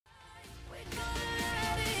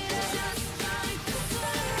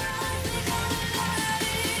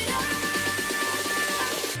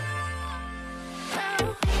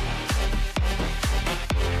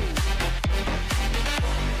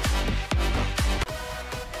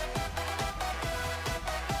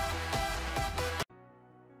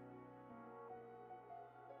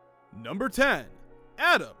Number 10.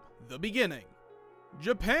 Adam, the Beginning.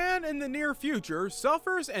 Japan in the near future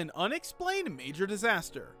suffers an unexplained major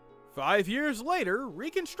disaster. 5 years later,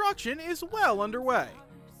 reconstruction is well underway.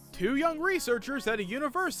 Two young researchers at a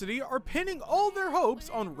university are pinning all their hopes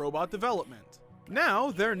on robot development.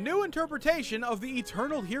 Now, their new interpretation of the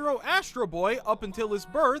eternal hero Astro Boy up until his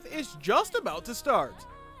birth is just about to start.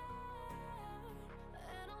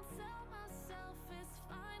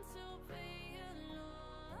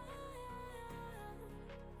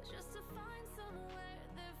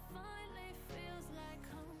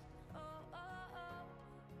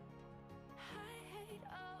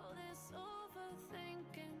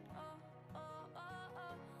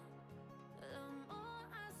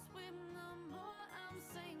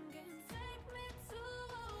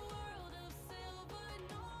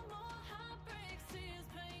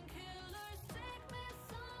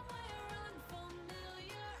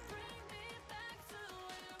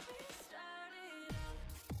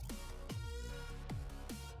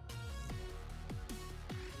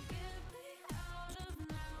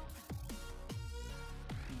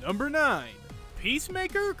 Number 9.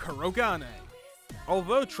 Peacemaker Kurogane.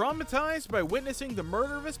 Although traumatized by witnessing the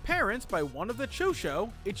murder of his parents by one of the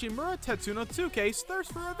Chusho, Ichimura Tetsunotsuke's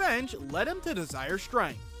thirst for revenge led him to desire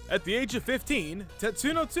strength. At the age of 15,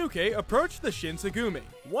 Tetsunotsuke approached the Shinsengumi,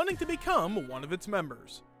 wanting to become one of its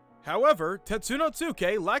members. However,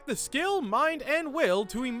 Tetsunotsuke lacked the skill, mind, and will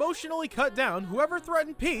to emotionally cut down whoever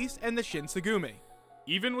threatened peace and the Shinsengumi.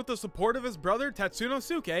 Even with the support of his brother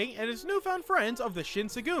Tetsunosuke and his newfound friends of the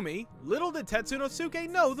Shinsengumi, little did Tetsunosuke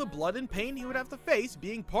know the blood and pain he would have to face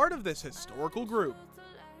being part of this historical group.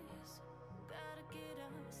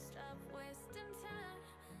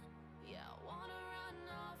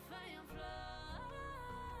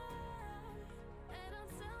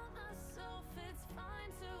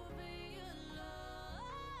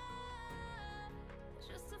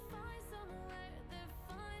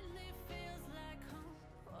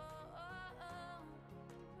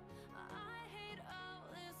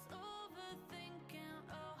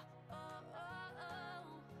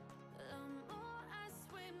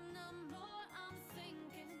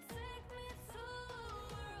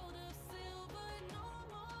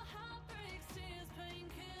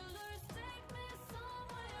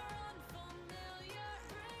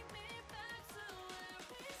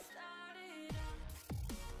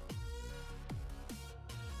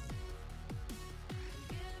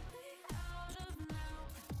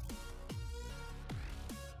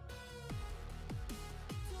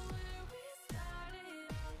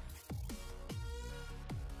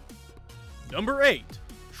 Number 8.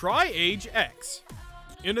 Tri-Age X.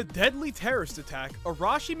 In a deadly terrorist attack,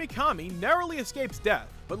 Arashi Mikami narrowly escapes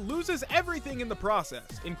death, but loses everything in the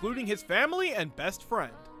process, including his family and best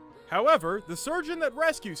friend. However, the surgeon that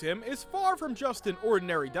rescues him is far from just an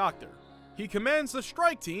ordinary doctor. He commands the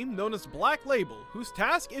strike team known as Black Label, whose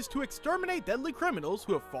task is to exterminate deadly criminals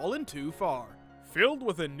who have fallen too far. Filled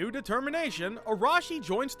with a new determination, Arashi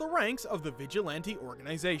joins the ranks of the vigilante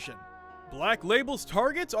organization. Black Label's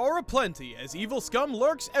targets are aplenty, as evil scum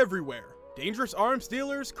lurks everywhere. Dangerous arms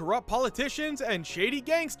dealers, corrupt politicians, and shady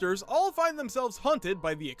gangsters all find themselves hunted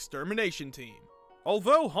by the extermination team.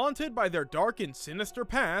 Although haunted by their dark and sinister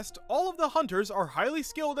past, all of the hunters are highly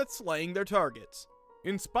skilled at slaying their targets.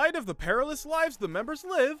 In spite of the perilous lives the members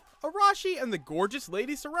live, Arashi and the gorgeous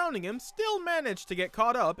ladies surrounding him still manage to get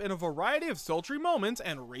caught up in a variety of sultry moments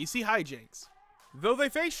and racy hijinks. Though they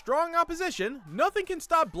face strong opposition, nothing can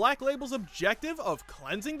stop Black Label's objective of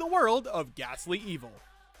cleansing the world of ghastly evil.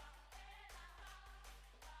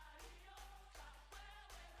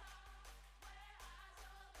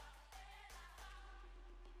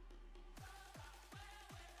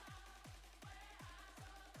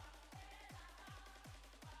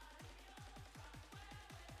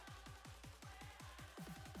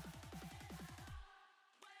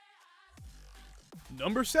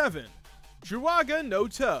 Number 7. Druaga no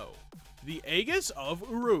To, the Aegis of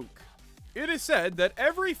Uruk. It is said that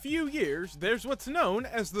every few years there's what's known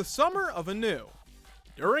as the Summer of Anu.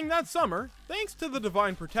 During that summer, thanks to the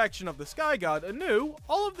divine protection of the sky god Anu,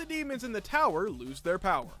 all of the demons in the tower lose their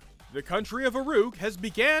power. The country of Uruk has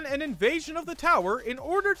began an invasion of the tower in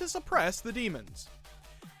order to suppress the demons.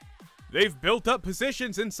 They've built up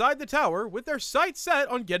positions inside the tower with their sights set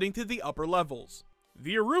on getting to the upper levels.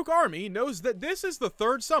 The Uruk army knows that this is the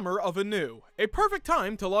third summer of Anu, a perfect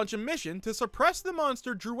time to launch a mission to suppress the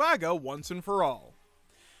monster Druaga once and for all.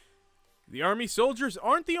 The army soldiers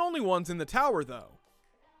aren't the only ones in the tower though.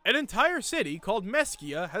 An entire city called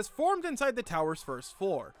Meskia has formed inside the tower's first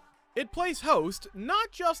floor. It plays host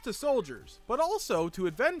not just to soldiers, but also to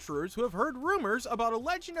adventurers who have heard rumors about a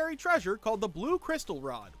legendary treasure called the Blue Crystal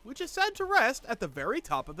Rod, which is said to rest at the very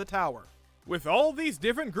top of the tower. With all these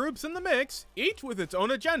different groups in the mix, each with its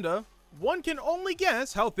own agenda, one can only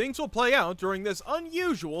guess how things will play out during this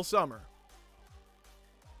unusual summer.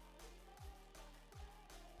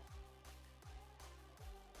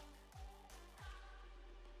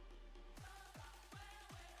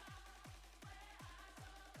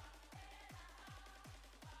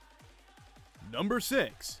 Number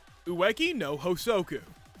 6. Ueki no Hosoku.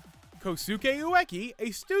 Kosuke Ueki, a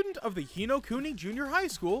student of the Hinokuni Junior High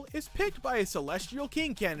School, is picked by a Celestial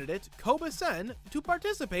King candidate, Koba-sen, to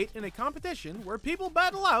participate in a competition where people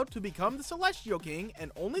battle out to become the Celestial King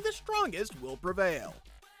and only the strongest will prevail.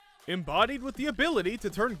 Embodied with the ability to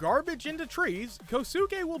turn garbage into trees,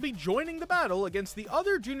 Kosuke will be joining the battle against the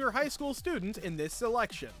other junior high school students in this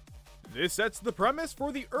selection. This sets the premise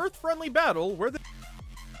for the Earth-friendly battle where the...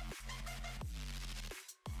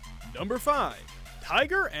 Number 5.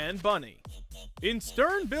 Tiger and Bunny. In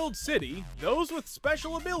Sternbuild City, those with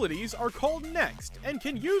special abilities are called Next and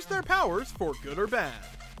can use their powers for good or bad.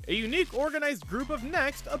 A unique organized group of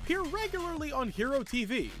Next appear regularly on Hero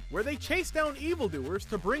TV, where they chase down evildoers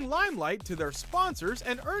to bring limelight to their sponsors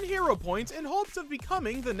and earn hero points in hopes of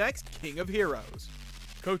becoming the next King of Heroes.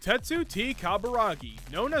 Kotetsu T. Kaburagi,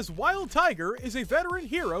 known as Wild Tiger, is a veteran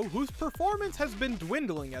hero whose performance has been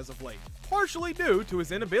dwindling as of late, partially due to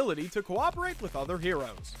his inability to cooperate with other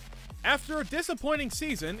heroes. After a disappointing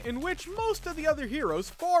season in which most of the other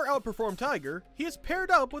heroes far outperform Tiger, he is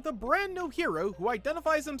paired up with a brand new hero who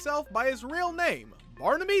identifies himself by his real name,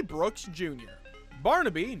 Barnaby Brooks Jr.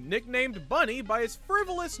 Barnaby, nicknamed Bunny by his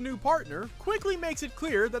frivolous new partner, quickly makes it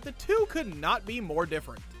clear that the two could not be more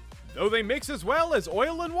different. Though they mix as well as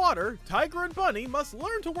oil and water, Tiger and Bunny must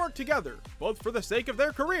learn to work together, both for the sake of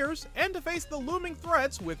their careers and to face the looming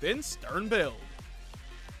threats within Sternbuild.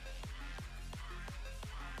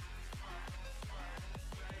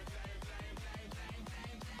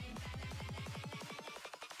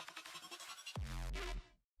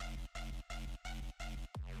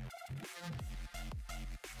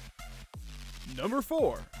 Number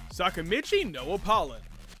 4. Sakamichi no Appalin.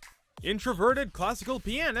 Introverted classical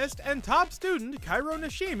pianist and top student Kairo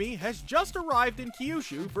Nishimi has just arrived in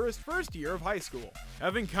Kyushu for his first year of high school.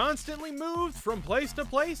 Having constantly moved from place to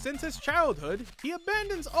place since his childhood, he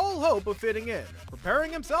abandons all hope of fitting in,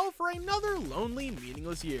 preparing himself for another lonely,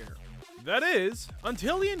 meaningless year. That is,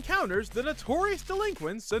 until he encounters the notorious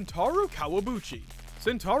delinquent Sentaru Kawabuchi.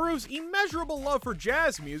 Sentaru's immeasurable love for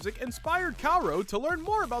jazz music inspired Kaoru to learn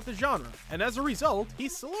more about the genre, and as a result, he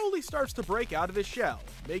slowly starts to break out of his shell,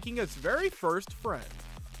 making his very first friend.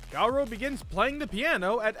 Kaoru begins playing the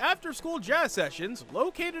piano at after-school jazz sessions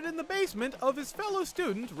located in the basement of his fellow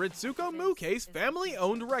student Ritsuko Mukei's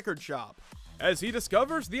family-owned record shop. As he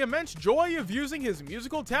discovers the immense joy of using his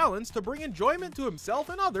musical talents to bring enjoyment to himself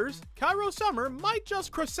and others, Kairo's summer might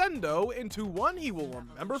just crescendo into one he will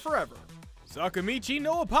remember forever. Sakamichi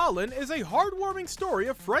no Appalin is a heartwarming story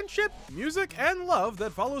of friendship, music, and love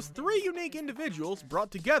that follows three unique individuals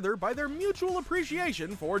brought together by their mutual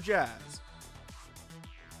appreciation for jazz.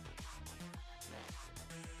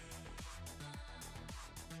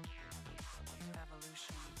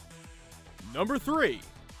 Number 3.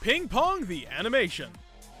 Ping Pong the Animation.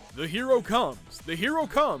 The hero comes, the hero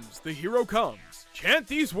comes, the hero comes. Chant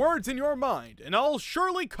these words in your mind, and I'll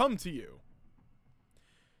surely come to you.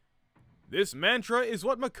 This mantra is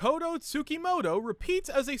what Makoto Tsukimoto repeats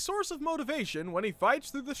as a source of motivation when he fights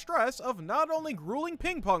through the stress of not only grueling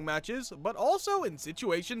ping pong matches, but also in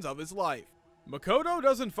situations of his life. Makoto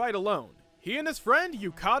doesn't fight alone. He and his friend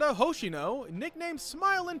Yukata Hoshino, nicknamed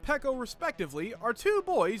Smile and Peko respectively, are two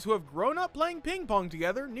boys who have grown up playing ping pong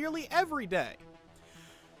together nearly every day.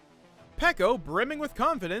 Peko, brimming with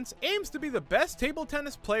confidence, aims to be the best table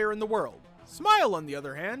tennis player in the world. Smile, on the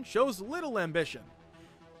other hand, shows little ambition.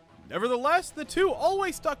 Nevertheless, the two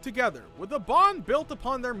always stuck together, with a bond built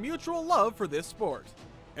upon their mutual love for this sport.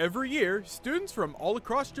 Every year, students from all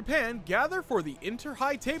across Japan gather for the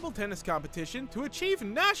Inter-High Table Tennis competition to achieve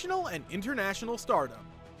national and international stardom.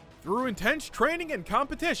 Through intense training and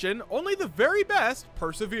competition, only the very best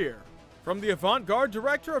persevere. From the avant-garde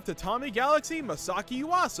director of Tatami Galaxy, Masaki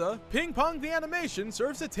Yuasa, Ping Pong the Animation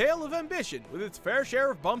serves a tale of ambition with its fair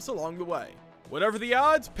share of bumps along the way. Whatever the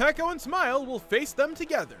odds, Peko and Smile will face them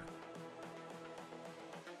together.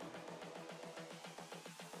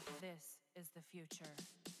 This is the future.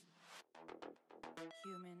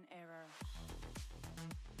 Human error.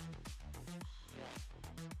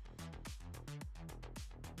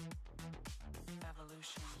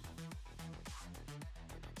 Evolution.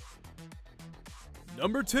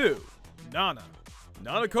 Number 2. Nana.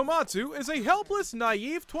 Nana Komatsu is a helpless,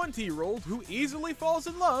 naive 20-year-old who easily falls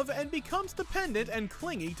in love and becomes dependent and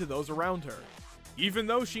clingy to those around her. Even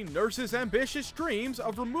though she nurses ambitious dreams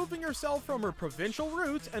of removing herself from her provincial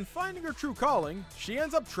roots and finding her true calling, she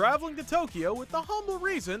ends up traveling to Tokyo with the humble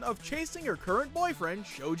reason of chasing her current boyfriend,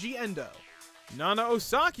 Shoji Endo. Nana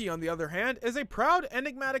Osaki, on the other hand, is a proud,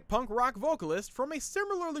 enigmatic punk rock vocalist from a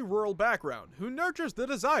similarly rural background who nurtures the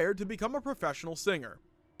desire to become a professional singer.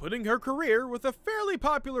 Putting her career with a fairly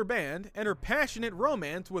popular band and her passionate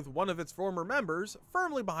romance with one of its former members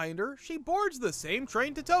firmly behind her, she boards the same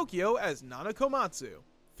train to Tokyo as Nana Komatsu.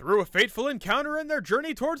 Through a fateful encounter in their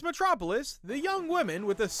journey towards Metropolis, the young women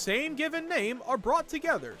with the same given name are brought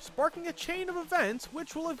together, sparking a chain of events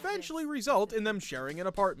which will eventually result in them sharing an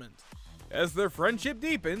apartment. As their friendship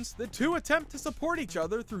deepens, the two attempt to support each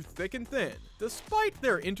other through thick and thin, despite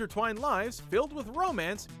their intertwined lives filled with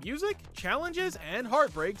romance, music, challenges, and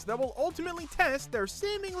heartbreaks that will ultimately test their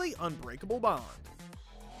seemingly unbreakable bond.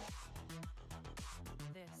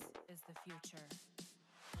 This is the future.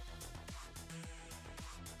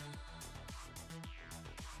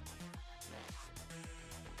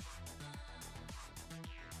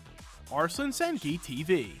 Arslan Senki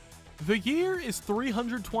TV. The year is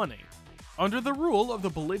 320. Under the rule of the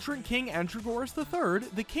belligerent King Andragoras III,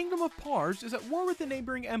 the Kingdom of Pars is at war with the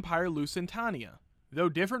neighboring empire Lusitania. Though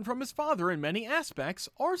different from his father in many aspects,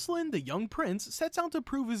 Arslan, the young prince, sets out to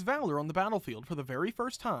prove his valor on the battlefield for the very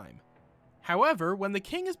first time. However, when the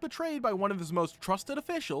king is betrayed by one of his most trusted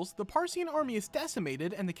officials, the Parsian army is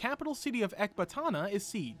decimated and the capital city of Ekbatana is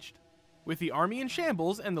sieged. With the army in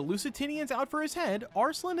shambles and the Lusitanians out for his head,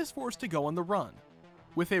 Arslan is forced to go on the run.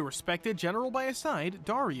 With a respected general by his side,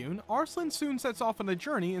 Daryun, Arslan soon sets off on a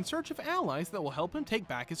journey in search of allies that will help him take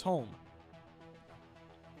back his home.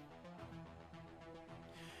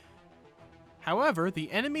 However,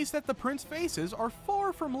 the enemies that the prince faces are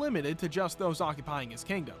far from limited to just those occupying his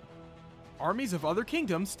kingdom. Armies of other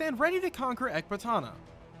kingdoms stand ready to conquer Ekbatana.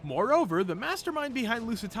 Moreover, the mastermind behind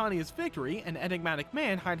Lusitania's victory, an enigmatic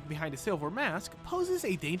man hiding behind a silver mask, poses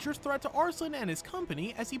a dangerous threat to Arslan and his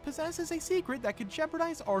company as he possesses a secret that could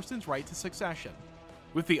jeopardize Arslan's right to succession.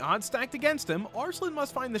 With the odds stacked against him, Arslan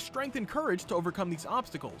must find the strength and courage to overcome these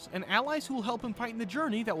obstacles, and allies who will help him fight in the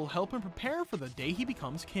journey that will help him prepare for the day he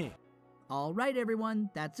becomes king. Alright everyone,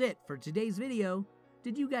 that's it for today's video.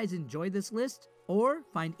 Did you guys enjoy this list? Or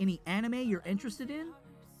find any anime you're interested in?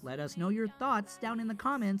 Let us know your thoughts down in the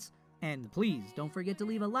comments, and please don't forget to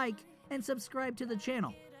leave a like and subscribe to the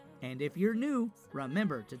channel. And if you're new,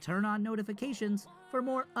 remember to turn on notifications for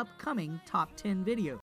more upcoming top 10 videos.